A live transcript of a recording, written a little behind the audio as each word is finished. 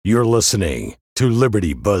You're listening to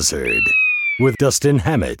Liberty Buzzard with Dustin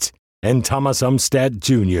Hammett and Thomas Umstattd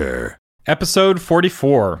Jr. Episode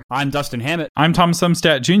 44. I'm Dustin Hammett. I'm Thomas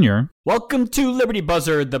Umstattd Jr. Welcome to Liberty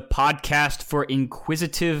Buzzard, the podcast for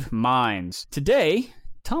inquisitive minds. Today,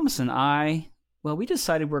 Thomas and I, we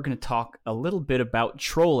decided we're going to talk a little bit about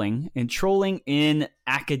trolling and trolling in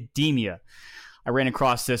academia. I ran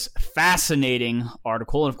across this fascinating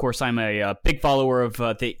article, and of course, I'm a big follower of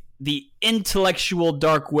the intellectual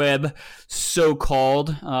dark web,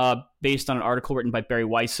 so-called, based on an article written by Barry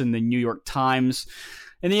Weiss in the New York Times.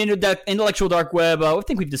 And the intellectual dark web, I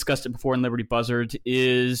think we've discussed it before in Liberty Buzzard,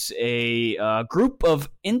 is a group of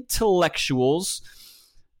intellectuals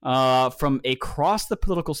from across the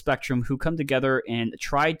political spectrum who come together and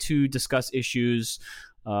try to discuss issues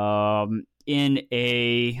in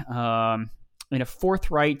a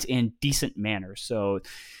forthright and decent manner. So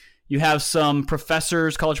you have some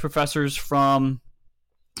professors, college professors from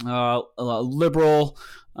liberal,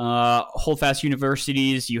 holdfast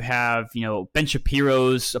universities. You have, Ben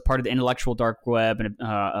Shapiro's a part of the intellectual dark web, and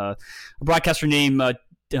a broadcaster named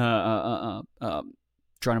drawing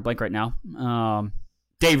a blank right now.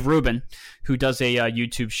 Dave Rubin, who does a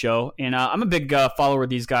YouTube show, and I'm a big follower of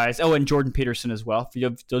these guys. Oh, and Jordan Peterson as well. For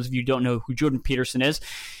those of you who don't know who Jordan Peterson is,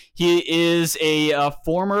 he is a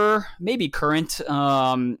former, maybe current,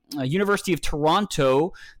 University of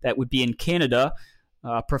Toronto, that would be in Canada,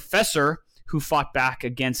 professor who fought back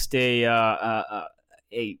against a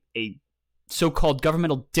so-called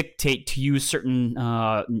governmental dictate to use certain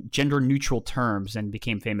gender-neutral terms, and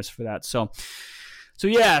became famous for that. So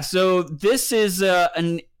this is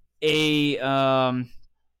a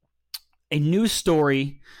news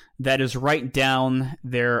story that is right down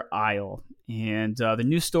their aisle. And the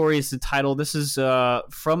news story is entitled, this is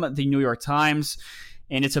from the New York Times,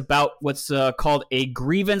 and it's about what's called a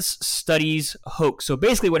grievance studies hoax. So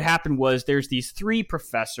basically what happened was there's these three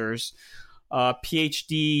professors,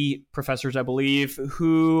 PhD professors, I believe,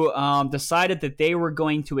 who decided that they were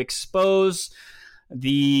going to expose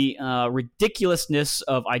the ridiculousness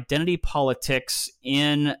of identity politics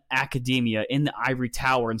in academia, in the ivory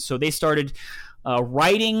tower. And so they started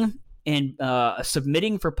writing and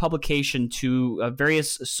submitting for publication to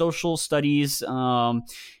various social studies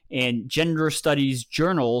and gender studies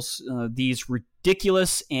journals these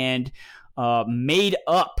ridiculous and made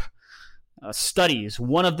up studies.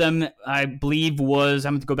 One of them, I believe, was,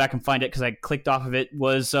 I'm going to go back and find it because I clicked off of it,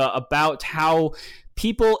 was about how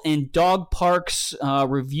people in dog parks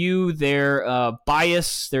review their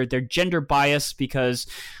bias, their gender bias, because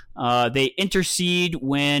they intercede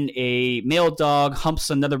when a male dog humps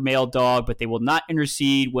another male dog, but they will not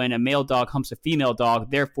intercede when a male dog humps a female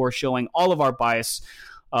dog, therefore showing all of our bias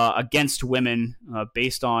against women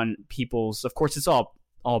based on people's, of course, it's all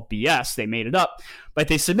BS. They made it up, but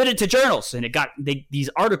they submitted to journals, and these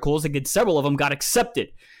articles, they did several of them, got accepted,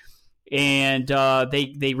 and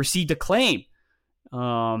they received acclaim.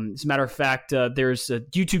 As a matter of fact, there's a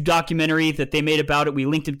YouTube documentary that they made about it. We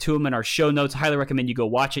linked it to them in our show notes. I highly recommend you go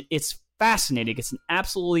watch it. It's fascinating. It's an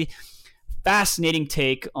absolutely fascinating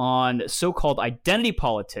take on so-called identity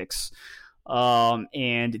politics and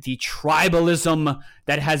the tribalism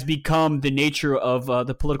that has become the nature of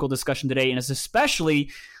the political discussion today, and it's especially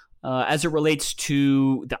as it relates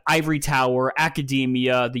to the ivory tower,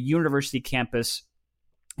 academia, the university campus.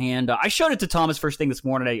 And I showed it to Thomas first thing this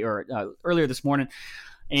morning, or earlier this morning,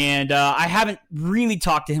 and I haven't really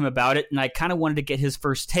talked to him about it, and I kind of wanted to get his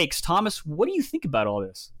first takes. Thomas, what do you think about all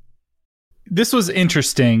this? This was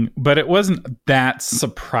interesting, but it wasn't that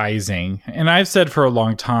surprising. And I've said for a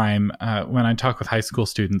long time, when I talk with high school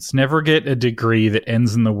students, never get a degree that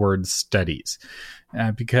ends in the word studies.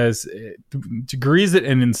 Because degrees that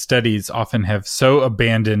end in studies often have so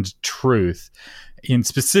abandoned truth, in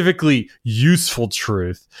specifically useful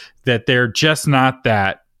truth, that they're just not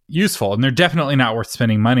that useful, and they're definitely not worth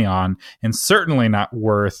spending money on, and certainly not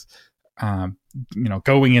worth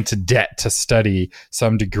going into debt to study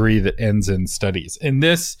some degree that ends in studies. And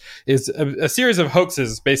this is a series of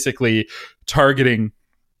hoaxes basically targeting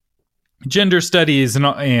gender studies and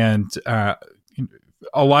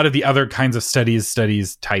a lot of the other kinds of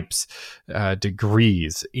studies types,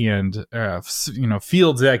 degrees and,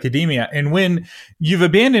 fields of academia. And when you've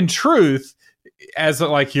abandoned truth as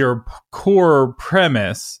like your core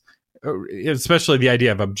premise, especially the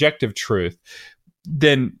idea of objective truth,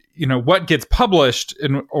 then, what gets published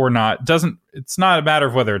or not it's not a matter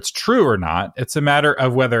of whether it's true or not. It's a matter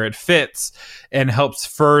of whether it fits and helps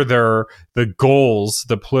further the goals,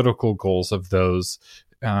 the political goals of those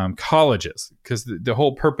colleges, because the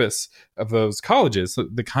whole purpose of those colleges,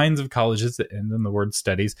 the kinds of colleges that end in the word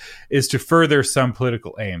studies, is to further some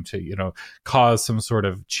political aim, to cause some sort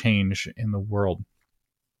of change in the world.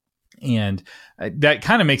 And that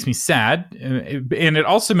kind of makes me sad. And it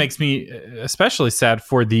also makes me especially sad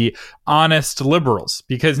for the honest liberals,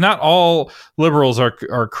 because not all liberals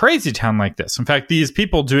are crazy town like this. In fact, these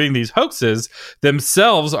people doing these hoaxes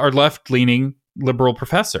themselves are left-leaning liberal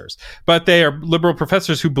professors, but they are liberal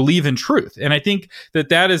professors who believe in truth. And I think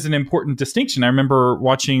that is an important distinction. I remember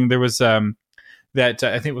watching, there was that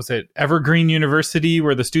I think it was at Evergreen University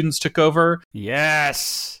where the students took over.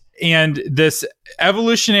 Yes. And this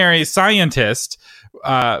evolutionary scientist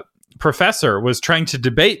professor was trying to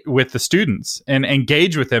debate with the students and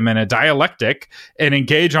engage with them in a dialectic and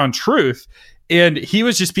engage on truth. And he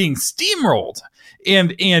was just being steamrolled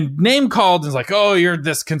and name called, and was like, oh, you're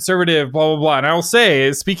this conservative, blah, blah, blah. And I will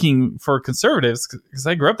say, speaking for conservatives, because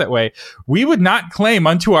I grew up that way, we would not claim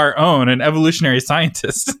unto our own an evolutionary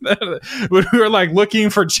scientist. When we were like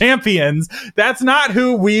looking for champions, that's not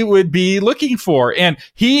who we would be looking for. And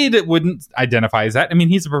he wouldn't identify as that. I mean,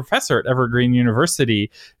 he's a professor at Evergreen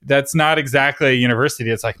University. That's not exactly a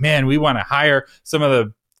university. It's like, man, we want to hire some of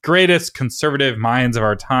the greatest conservative minds of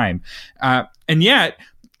our time. And yet,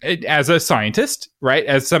 as a scientist, right,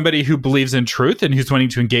 as somebody who believes in truth and who's wanting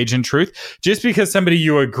to engage in truth, just because somebody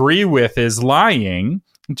you agree with is lying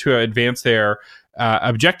to advance their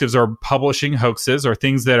objectives, or publishing hoaxes or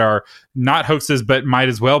things that are not hoaxes but might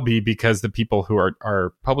as well be because the people who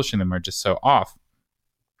are publishing them are just so off,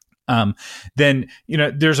 then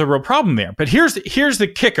there's a real problem there. But here's the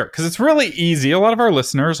kicker, because it's really easy. A lot of our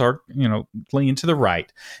listeners are leaning to the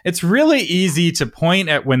right. It's really easy to point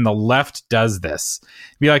at when the left does this,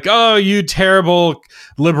 be like, oh, you terrible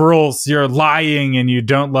liberals, you're lying and you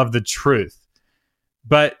don't love the truth.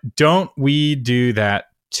 But don't we do that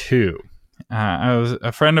too?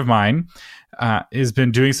 A friend of mine has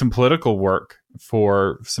been doing some political work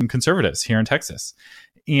for some conservatives here in Texas.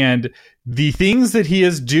 And the things that he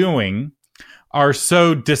is doing are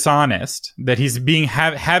so dishonest that he's being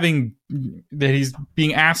he's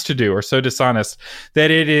being asked to do, are so dishonest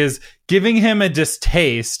that it is giving him a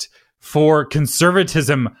distaste for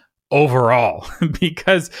conservatism overall.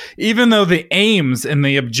 Because even though the aims and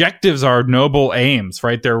the objectives are noble aims,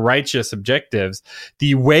 right, they're righteous objectives,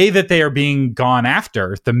 the way that they are being gone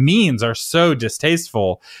after, the means, are so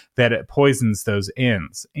distasteful that it poisons those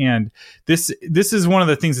ends. And this is one of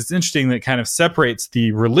the things that's interesting that kind of separates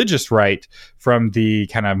the religious right from the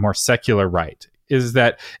kind of more secular right, is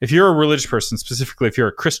that if you're a religious person, specifically if you're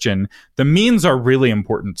a Christian, the means are really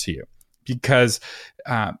important to you, because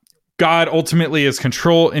God ultimately is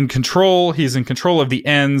in control. He's in control of the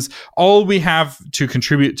ends. All we have to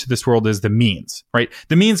contribute to this world is the means, right?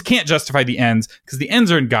 The means can't justify the ends, because the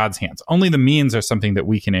ends are in God's hands. Only the means are something that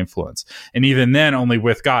we can influence. And even then, only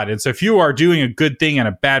with God. And so if you are doing a good thing in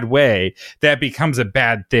a bad way, that becomes a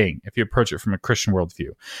bad thing if you approach it from a Christian worldview.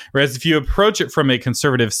 Whereas if you approach it from a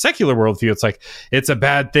conservative secular worldview, it's like, it's a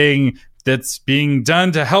bad thing that's being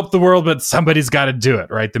done to help the world, but somebody's got to do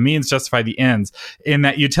it, right? The means justify the ends. And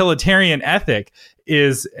that utilitarian ethic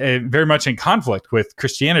is very much in conflict with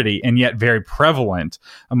Christianity, and yet very prevalent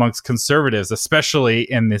amongst conservatives, especially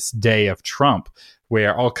in this day of Trump,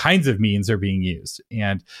 where all kinds of means are being used.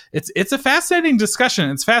 And it's a fascinating discussion.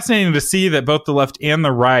 It's fascinating to see that both the left and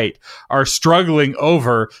the right are struggling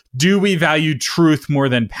over, do we value truth more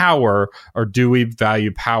than power, or do we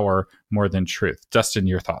value power more than truth? Dustin,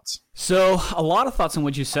 your thoughts? So a lot of thoughts on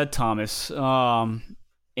what you said, Thomas.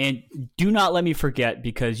 And do not let me forget,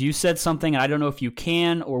 because you said something, and I don't know if you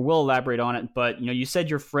can or will elaborate on it, but you said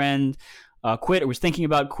your friend quit, or was thinking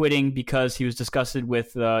about quitting because he was disgusted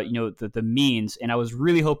with the means, and I was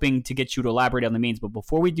really hoping to get you to elaborate on the means. But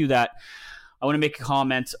before we do that, I want to make a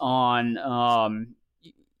comment on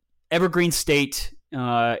Evergreen State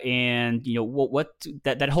and what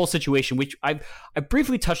that whole situation, which I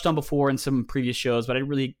briefly touched on before in some previous shows, but I didn't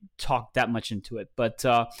really talk that much into it. But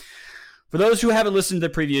for those who haven't listened to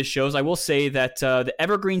the previous shows, I will say that the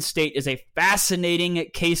Evergreen State is a fascinating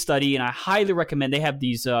case study, and I highly recommend. They have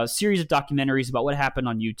these series of documentaries about what happened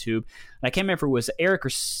on YouTube. And I can't remember if it was Eric or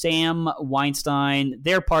Sam Weinstein.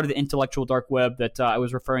 They're part of the intellectual dark web that I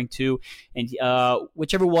was referring to, and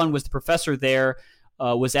whichever one was the professor there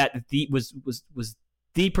was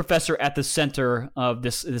the professor at the center of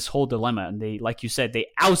this whole dilemma. And they, like you said, they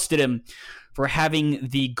ousted him for having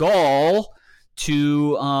the gall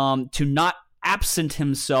to not absent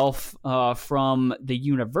himself from the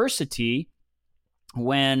university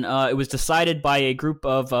when it was decided by a group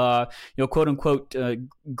of, quote unquote,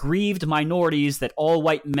 grieved minorities that all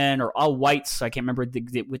white men or all whites, I can't remember what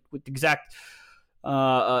the exact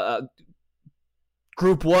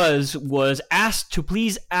group was asked to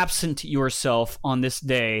please absent yourself on this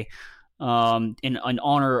day in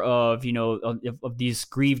honor of of these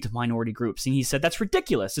grieved minority groups. And he said that's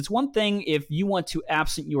ridiculous. It's one thing if you want to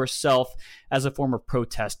absent yourself as a form of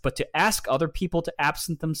protest, but to ask other people to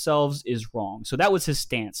absent themselves is wrong. So that was his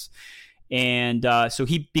stance. And so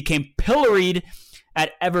he became pilloried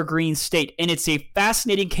at Evergreen State. And it's a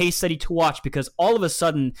fascinating case study to watch because all of a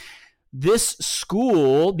sudden this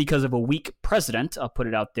school, because of a weak president, I'll put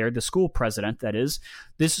it out there, the school president, that is,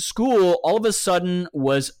 this school all of a sudden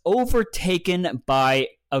was overtaken by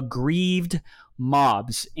aggrieved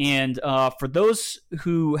mobs. And for those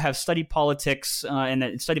who have studied politics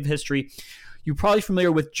and studied history, you're probably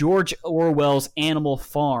familiar with George Orwell's Animal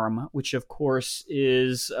Farm, which of course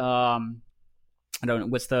is I don't know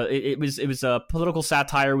what's the. It was a political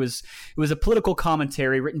satire. It was a political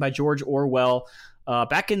commentary written by George Orwell.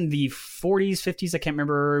 Back in the 40s, 50s, I can't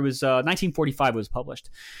remember. It was 1945 it was published.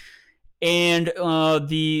 And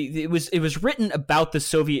it was written about the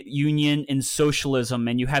Soviet Union and socialism,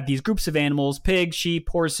 and you have these groups of animals, pigs, sheep,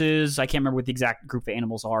 horses. I can't remember what the exact group of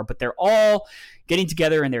animals are, but they're all getting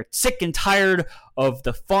together and they're sick and tired of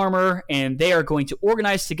the farmer, and they are going to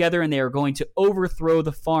organize together and they are going to overthrow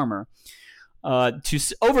the farmer. To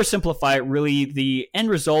oversimplify it, really, the end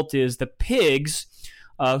result is the pigs,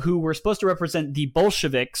 who were supposed to represent the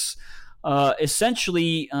Bolsheviks,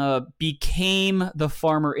 essentially became the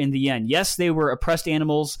farmer in the end. Yes, they were oppressed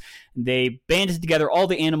animals. They banded together all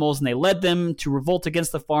the animals and they led them to revolt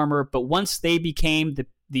against the farmer. But once they became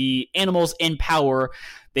the animals in power,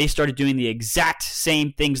 they started doing the exact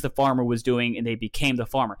same things the farmer was doing, and they became the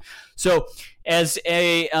farmer. So as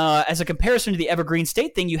a comparison to the Evergreen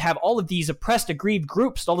State thing, you have all of these oppressed, aggrieved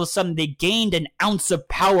groups. All of a sudden, they gained an ounce of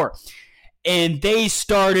power. And they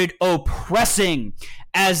started oppressing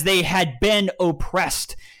as they had been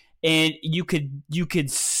oppressed. And you could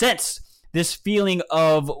sense this feeling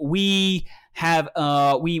of we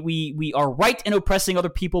are right in oppressing other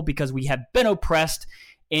people because we have been oppressed,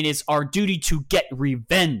 and it's our duty to get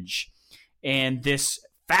revenge. And this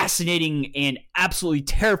fascinating and absolutely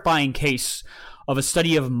terrifying case of a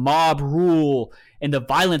study of mob rule and the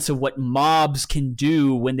violence of what mobs can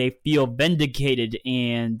do when they feel vindicated,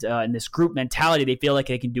 and in this group mentality, they feel like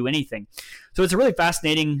they can do anything. So it's a really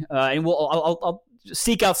fascinating, and I'll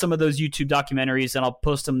seek out some of those YouTube documentaries and I'll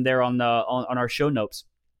post them there on our show notes.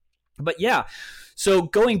 But yeah, so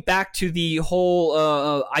going back to the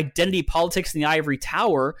whole identity politics in the Ivory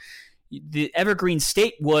Tower, the Evergreen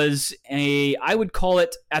State was I would call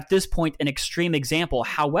it at this point an extreme example.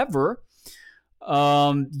 However,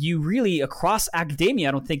 you really across academia,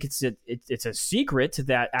 I don't think it's a secret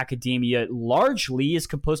that academia largely is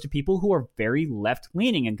composed of people who are very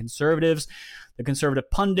left-leaning and conservatives. The conservative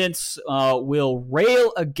pundits will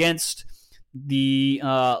rail against the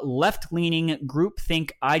left-leaning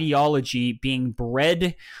groupthink ideology being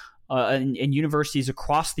bred in universities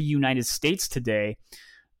across the United States today.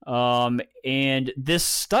 And this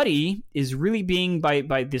study is really being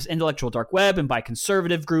by this intellectual dark web and by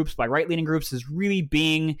conservative groups, by right-leaning groups, is really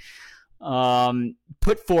being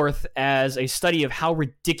put forth as a study of how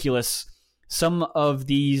ridiculous some of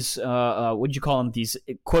these, what'd you call them? These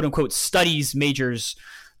quote-unquote studies majors,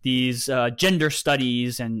 these gender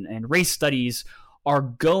studies and race studies are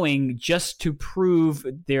going just to prove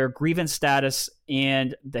their grievance status.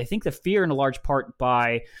 And I think the fear in a large part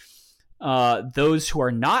by those who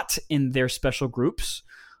are not in their special groups,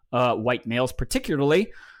 white males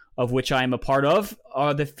particularly, of which I am a part of,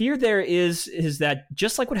 the fear there is that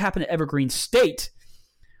just like what happened at Evergreen State,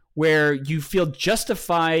 where you feel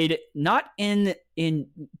justified not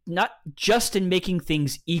just in making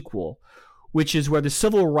things equal, which is where the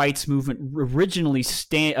civil rights movement originally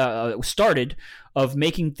started, of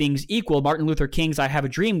making things equal. Martin Luther King's "I Have a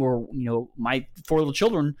Dream," where my 4 little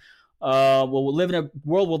children will live in a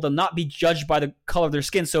world where they'll not be judged by the color of their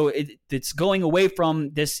skin. So it's going away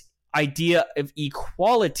from this idea of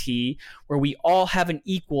equality, where we all have an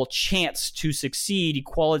equal chance to succeed,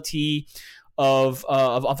 equality of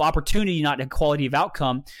opportunity, not equality of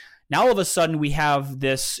outcome. Now all of a sudden we have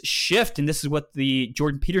this shift, and this is what the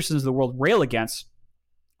Jordan Petersons of the world rail against,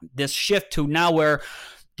 this shift to now where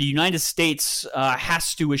the United States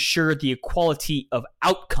has to assure the equality of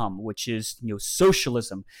outcome, which is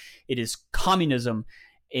socialism. It is communism.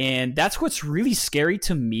 And that's what's really scary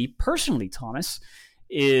to me personally, Thomas,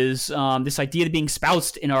 is this idea of being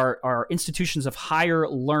espoused in our institutions of higher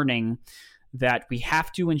learning, that we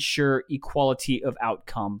have to ensure equality of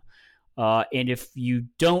outcome. And if you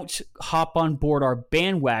don't hop on board our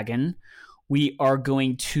bandwagon, we are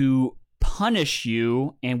going to punish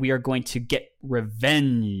you and we are going to get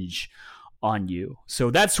revenge on you.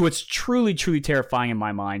 So that's what's truly, truly terrifying in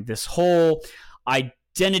my mind. This whole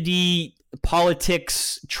identity,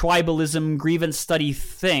 politics, tribalism, grievance study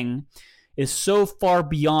thing is so far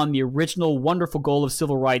beyond the original wonderful goal of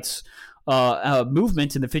civil rights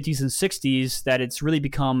movement in the 50s and 60s that it's really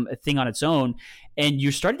become a thing on its own. And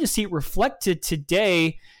you're starting to see it reflected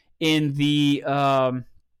today in the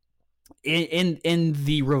in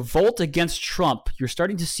the revolt against Trump. You're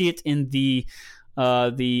starting to see it in the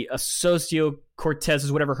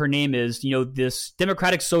Ocasio-Cortez, whatever her name is, this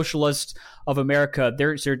Democratic Socialist of America.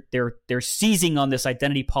 They're seizing on this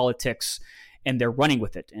identity politics and they're running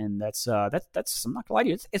with it. And that's I'm not gonna lie to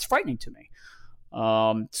you, it's frightening to me.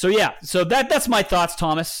 So that's my thoughts,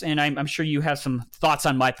 Thomas, and I'm sure you have some thoughts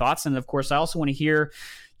on my thoughts. And of course, I also want to hear,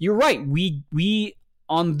 you're right. We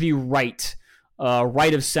on the right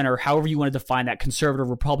of center, however you want to define that, conservative,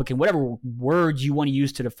 Republican, whatever word you want to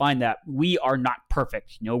use to define that, we are not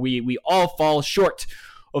perfect. We all fall short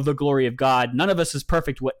of the glory of God. None of us is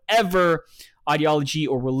perfect, whatever ideology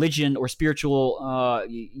or religion or spiritual,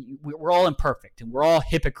 we're all imperfect and we're all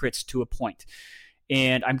hypocrites to a point.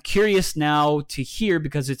 And I'm curious now to hear,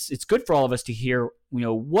 because it's good for all of us to hear,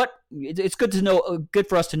 it's good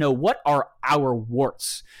for us to know what are our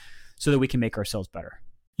warts so that we can make ourselves better.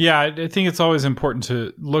 Yeah, I think it's always important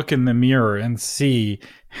to look in the mirror and see,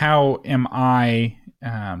 how am I,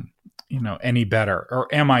 any better, or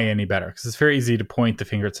am I any better? Because it's very easy to point the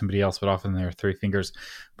finger at somebody else, but often there are three fingers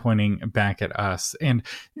pointing back at us. And,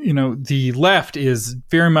 the left is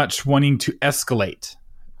very much wanting to escalate.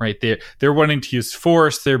 Right, they're wanting to use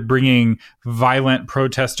force. They're bringing violent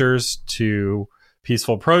protesters to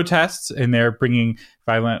peaceful protests, and they're bringing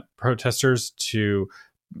violent protesters to,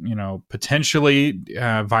 potentially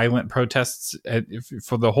violent protests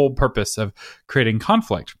for the whole purpose of creating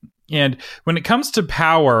conflict. And when it comes to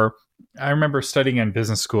power, I remember studying in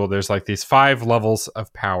business school. There's like these 5 levels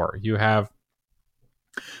of power. You have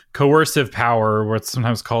coercive power, what's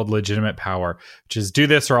sometimes called legitimate power, which is do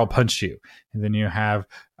this or I'll punch you. And then you have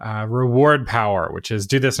reward power, which is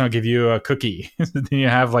do this and I'll give you a cookie. Then you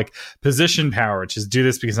have like position power, which is do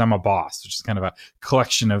this because I'm a boss, which is kind of a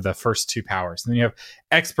collection of the first 2 powers. And then you have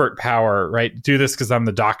expert power, right? Do this because I'm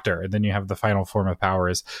the doctor. And then you have the final form of power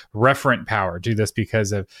is referent power. Do this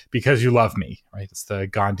because you love me, right? It's the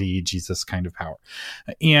Gandhi, Jesus kind of power.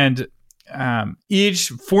 And each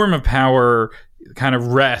form of power kind of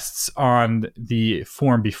rests on the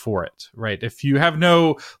form before it, right? If you have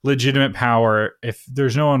no legitimate power, if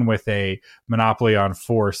there's no one with a monopoly on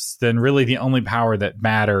force, then really the only power that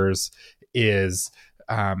matters is,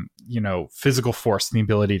 physical force and the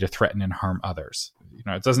ability to threaten and harm others.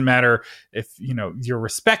 It doesn't matter if, you're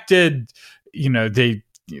respected, they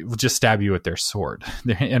will just stab you with their sword.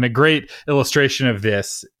 And a great illustration of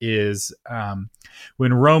this is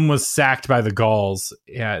when Rome was sacked by the Gauls,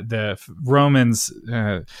 the Romans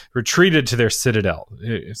retreated to their citadel.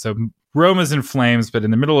 So Rome is in flames, but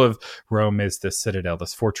in the middle of Rome is this citadel,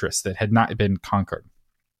 this fortress that had not been conquered.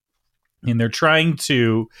 And they're trying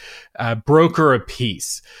to broker a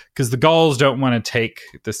peace because the Gauls don't want to take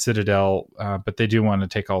the citadel, but they do want to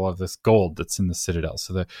take all of this gold that's in the citadel.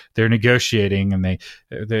 So they're negotiating, and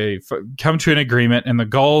they come to an agreement, and the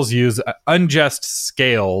Gauls use unjust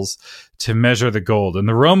scales to measure the gold. And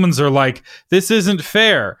the Romans are like, this isn't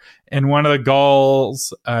fair. And one of the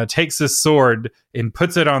Gauls takes his sword and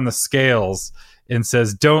puts it on the scales and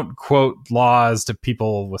says, don't quote laws to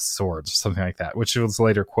people with swords, or something like that, which was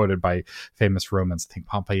later quoted by famous Romans. I think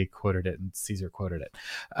Pompey quoted it and Caesar quoted it.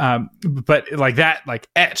 But like that, like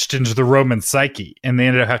etched into the Roman psyche. And they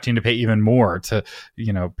ended up having to pay even more to,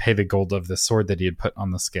 pay the gold of the sword that he had put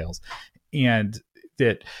on the scales. And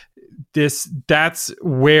that's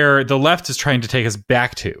where the left is trying to take us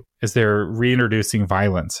back to, as they're reintroducing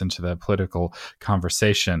violence into the political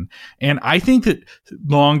conversation. And I think that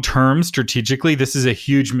long-term, strategically, this is a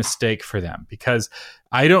huge mistake for them, because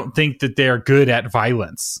I don't think that they're good at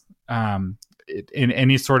violence in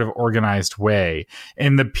any sort of organized way.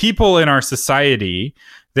 And the people in our society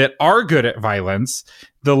that are good at violence,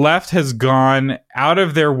 the left has gone out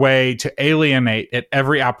of their way to alienate at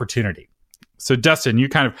every opportunity. So Dustin, you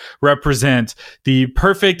kind of represent the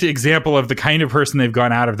perfect example of the kind of person they've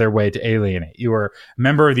gone out of their way to alienate. You were a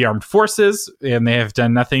member of the armed forces, and they have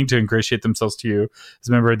done nothing to ingratiate themselves to you as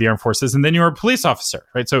a member of the armed forces. And then you were a police officer,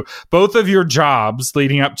 right? So both of your jobs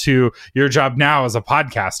leading up to your job now as a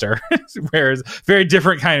podcaster, whereas very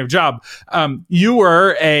different kind of job, you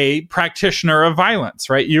were a practitioner of violence,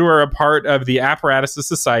 right? You were a part of the apparatus of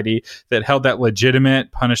society that held that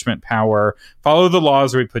legitimate punishment power. Follow the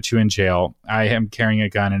laws or we put you in jail. I am carrying a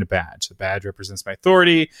gun and a badge. The badge represents my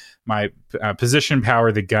authority, my position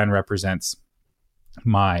power. The gun represents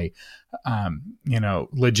my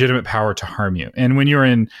legitimate power to harm you. And when you were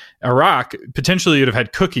in Iraq, potentially you'd have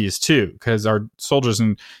had cookies too, because our soldiers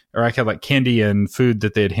in Iraq had like candy and food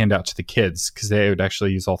that they'd hand out to the kids, because they would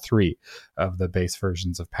actually use all three of the base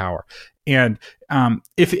versions of power. And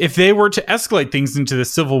if they were to escalate things into the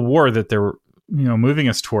civil war that they're moving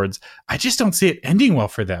us towards, I just don't see it ending well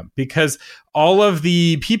for them, because all of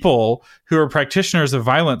the people who are practitioners of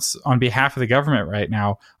violence on behalf of the government right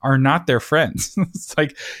now are not their friends. It's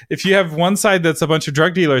like if you have one side that's a bunch of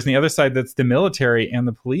drug dealers and the other side that's the military and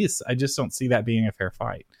the police, I just don't see that being a fair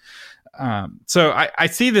fight. So I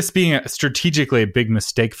see this being strategically a big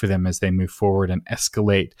mistake for them as they move forward and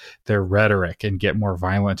escalate their rhetoric and get more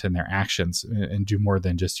violent in their actions and do more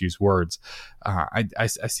than just use words. I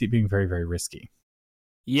see it being very, very risky.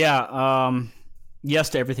 Yeah. Yes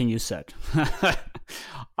to everything you said.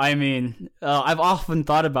 I mean, I've often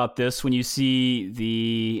thought about this when you see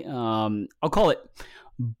the, I'll call it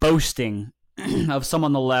boasting of some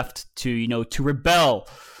on the left to rebel.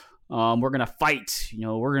 We're going to fight, and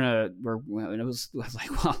I was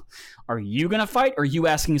like, well, are you going to fight? Or are you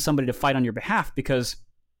asking somebody to fight on your behalf? Because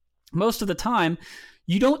most of the time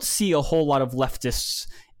you don't see a whole lot of leftists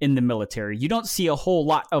in the military. You don't see a whole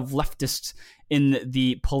lot of leftists in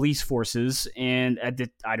the police forces. And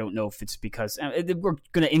I don't know if it's because we're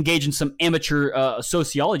going to engage in some amateur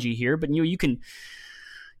sociology here, but you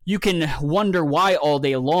can wonder why all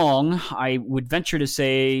day long. I would venture to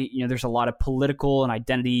say, there's a lot of political and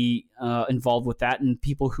identity involved with that. And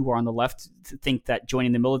people who are on the left think that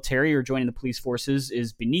joining the military or joining the police forces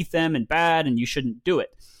is beneath them and bad, and you shouldn't do it.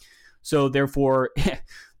 So therefore,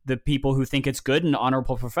 the people who think it's good and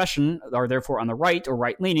honorable profession are therefore on the right or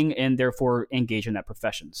right-leaning and therefore engage in that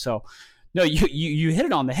profession. So no, you hit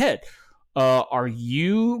it on the head. Are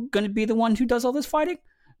you going to be the one who does all this fighting?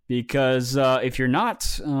 Because if you're not,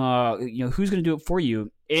 who's going to do it for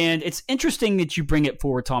you? And it's interesting that you bring it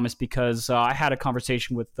forward, Thomas, because I had a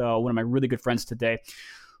conversation with one of my really good friends today,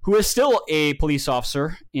 who is still a police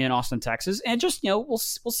officer in Austin, Texas, and just we'll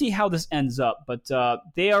see how this ends up. But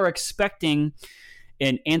they are expecting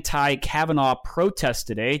an anti-Kavanaugh protest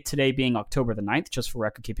today being October the 9th, just for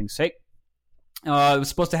record-keeping's sake. It was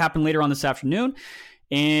supposed to happen later on this afternoon,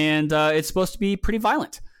 and it's supposed to be pretty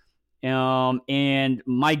violent. And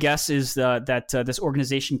my guess is that this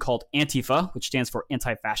organization called Antifa, which stands for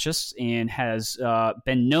anti-fascists, and has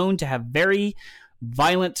been known to have very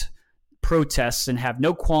violent protests and have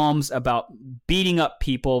no qualms about beating up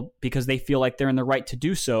people because they feel like they're in the right to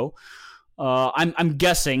do so. I'm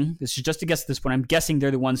guessing, this is just a guess at this point, I'm guessing they're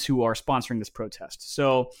the ones who are sponsoring this protest.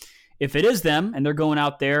 So if it is them and they're going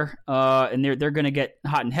out there and they're going to get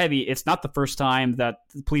hot and heavy, it's not the first time that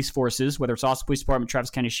the police forces, whether it's Austin Police Department, Travis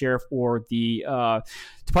County Sheriff, or the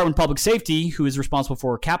Department of Public Safety, who is responsible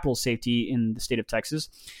for Capitol safety in the state of Texas,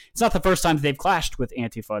 it's not the first time they've clashed with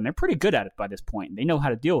Antifa, and they're pretty good at it by this point. They know how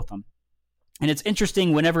to deal with them. And it's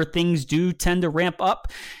interesting whenever things do tend to ramp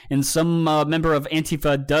up and some member of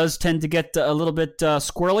Antifa does tend to get a little bit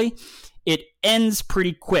squirrely, it ends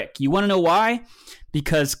pretty quick. You want to know why?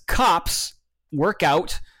 Because cops work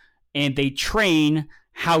out and they train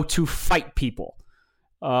how to fight people.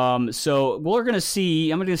 So we're going to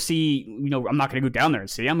see, I'm not going to go down there and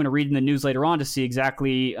see. I'm going to read in the news later on to see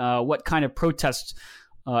exactly what kind of protests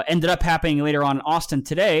ended up happening later on in Austin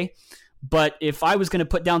today. But if I was going to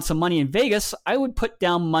put down some money in Vegas, I would put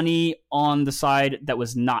down money on the side that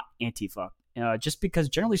was not Antifa. Just because,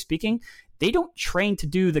 generally speaking, they don't train to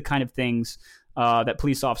do the kind of things that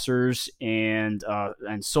police officers and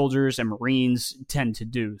soldiers and Marines tend to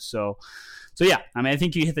do. So yeah, I mean, I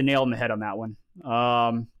think you hit the nail on the head on that one.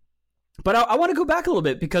 But I want to go back a little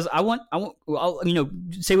bit because I'll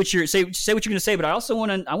say what you're going to say, but I also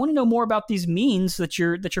want to know more about these means that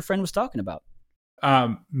your friend was talking about.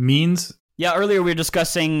 Means? Yeah, earlier we were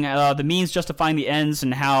discussing the means justifying the ends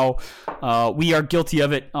and how we are guilty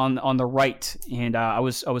of it on the right, and I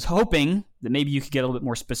was hoping that maybe you could get a little bit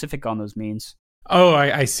more specific on those means. Oh,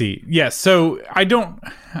 I see. Yes. So I don't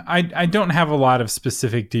have a lot of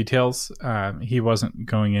specific details. He wasn't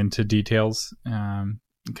going into details.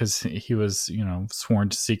 because he was, sworn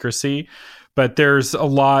to secrecy. But there's a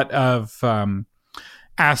lot of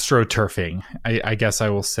astroturfing, I guess I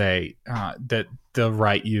will say, that the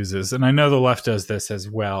right uses. And I know the left does this as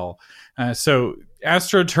well. So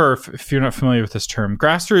astroturf, if you're not familiar with this term,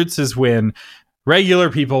 grassroots is when regular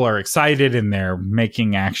people are excited and they're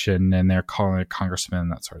making action and they're calling a congressman,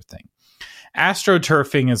 that sort of thing.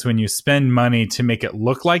 Astroturfing is when you spend money to make it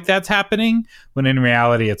look like that's happening, when in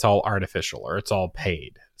reality it's all artificial or it's all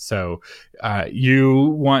paid. So you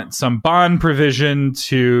want some bond provision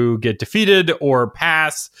to get defeated or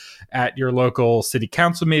pass at your local city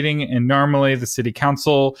council meeting. And normally the city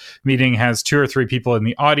council meeting has 2 or 3 people in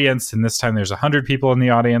the audience. And this time there's 100 people in the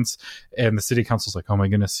audience. And the city council's like, oh my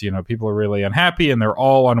goodness, people are really unhappy and they're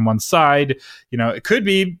all on one side. It could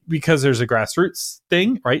be because there's a grassroots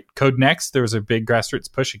thing, right? Code Next, there was a big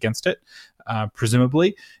grassroots push against it,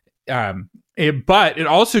 presumably. But it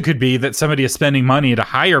also could be that somebody is spending money to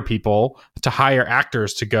hire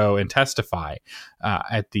actors to go and testify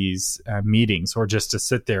at these meetings, or just to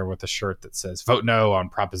sit there with a shirt that says vote no on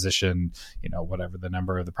proposition, whatever the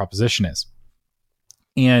number of the proposition is.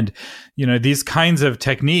 And, these kinds of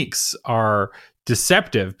techniques are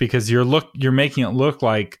deceptive because you're making it look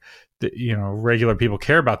like regular people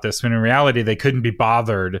care about this, when in reality they couldn't be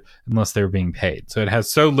bothered unless they were being paid. So it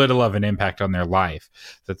has so little of an impact on their life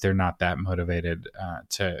that they're not that motivated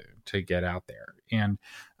to get out there. And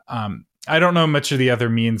I don't know much of the other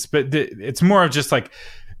means, but it's more of just like,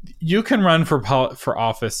 you can run for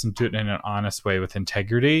office and do it in an honest way with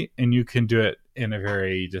integrity, and you can do it in a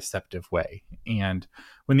very deceptive way. And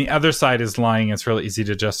when the other side is lying, it's really easy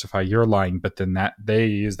to justify your lying, but then that they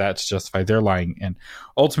use that to justify their lying. And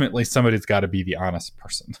ultimately somebody's got to be the honest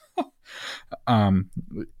person.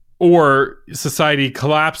 Or society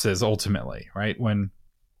collapses ultimately, right? When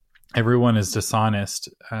everyone is dishonest,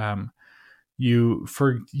 you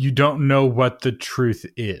don't know what the truth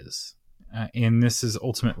is. And this is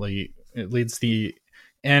ultimately, it leads the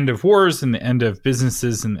end of wars and the end of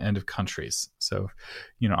businesses and the end of countries. So,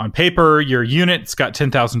 on paper, your unit's got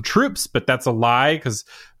 10,000 troops, but that's a lie because,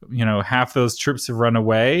 half those troops have run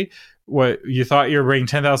away. What you thought you were bringing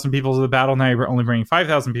 10,000 people to the battle, now you're only bringing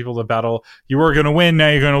 5,000 people to the battle. You were going to win,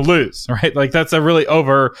 now you're going to lose, right? Like, that's a really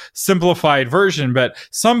oversimplified version, but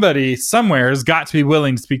somebody somewhere has got to be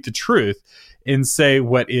willing to speak the truth and say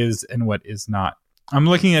what is and what is not. I'm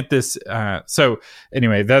looking at this. So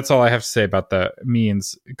anyway, that's all I have to say about the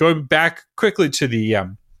means. Going back quickly to the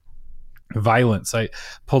violence, I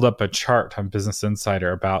pulled up a chart on Business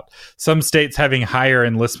Insider about some states having higher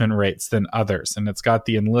enlistment rates than others. And it's got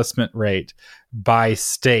the enlistment rate by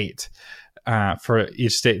state for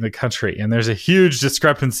each state in the country. And there's a huge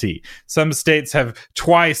discrepancy. Some states have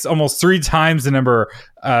twice, almost 3 times the number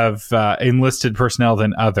of enlisted personnel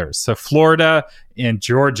than others. So Florida and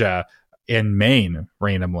Georgia and Maine,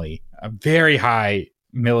 randomly, a very high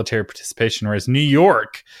military participation, whereas New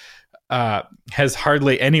York has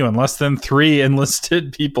hardly anyone, less than 3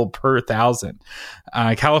 enlisted people per 1,000.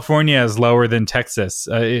 California is lower than Texas.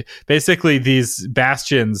 Basically, these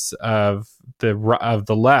bastions of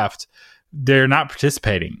the left, they're not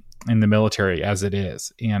participating in the military as it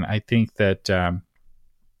is, and I think that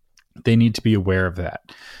they need to be aware of that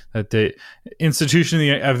the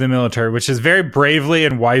institution of the military, which is very bravely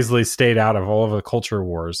and wisely stayed out of all of the culture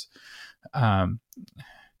wars,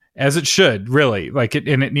 as it should, really,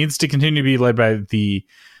 and it needs to continue to be led by the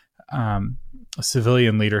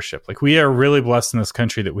civilian leadership. Like, we are really blessed in this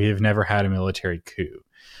country that we have never had a military coup.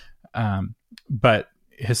 But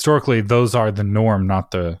historically, those are the norm,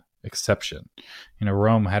 not the exception.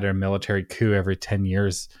 Rome had a military coup every 10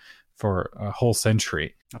 years for a whole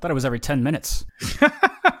century. I thought it was every 10 minutes.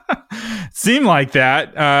 Seemed like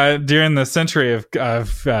that during the century of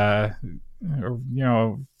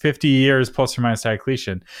 50 years plus or minus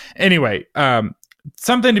Diocletian. Anyway,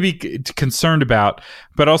 something to be concerned about,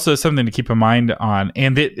 but also something to keep in mind on.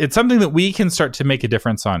 And it's something that we can start to make a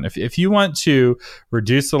difference on. If you want to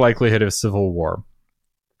reduce the likelihood of civil war,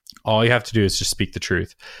 all you have to do is just speak the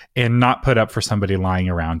truth and not put up for somebody lying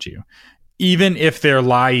around you, even if their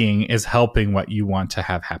lying is helping what you want to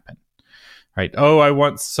have happen. Right? Oh, I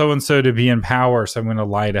want so-and-so to be in power, so I'm going to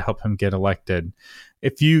lie to help him get elected.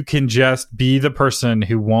 If you can just be the person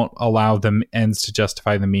who won't allow the ends to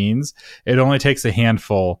justify the means, it only takes a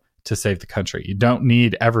handful to save the country. You don't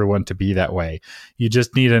need everyone to be that way. You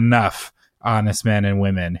just need enough honest men and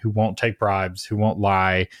women who won't take bribes, who won't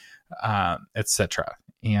lie, etc.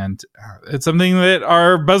 And it's something that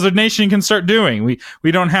our Buzzard Nation can start doing.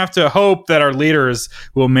 We don't have to hope that our leaders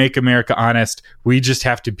will make America honest. We just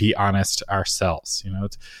have to be honest ourselves.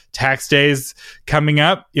 It's tax days coming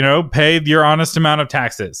up. Pay your honest amount of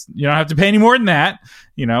taxes. You don't have to pay any more than that.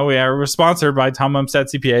 We're sponsored by Tom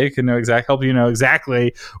Umstattd CPA, who can help you know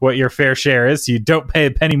exactly what your fair share is. So you don't pay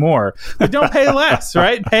a penny more, but don't pay less,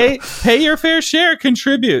 right? Pay your fair share.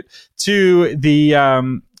 Contribute to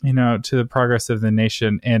the to the progress of the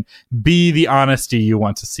nation, and be the honesty you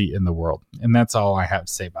want to see in the world. And that's all I have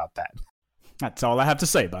to say about that. That's all I have to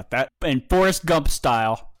say about that. In Forrest Gump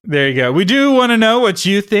style. There you go. We do want to know what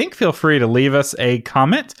you think. Feel free to leave us a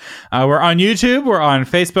comment. We're on YouTube, we're on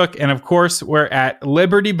Facebook, and of course, we're at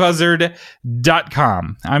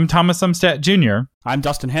libertybuzzard.com. I'm Thomas Umstattd Jr. I'm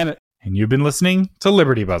Dustin Hammett. And you've been listening to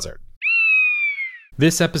Liberty Buzzard.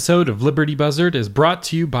 This episode of Liberty Buzzard is brought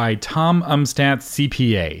to you by Tom Umstattd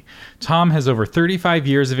CPA. Tom has over 35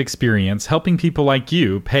 years of experience helping people like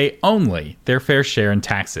you pay only their fair share in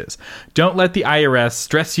taxes. Don't let the IRS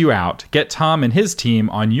stress you out. Get Tom and his team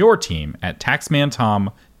on your team at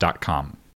taxmantom.com.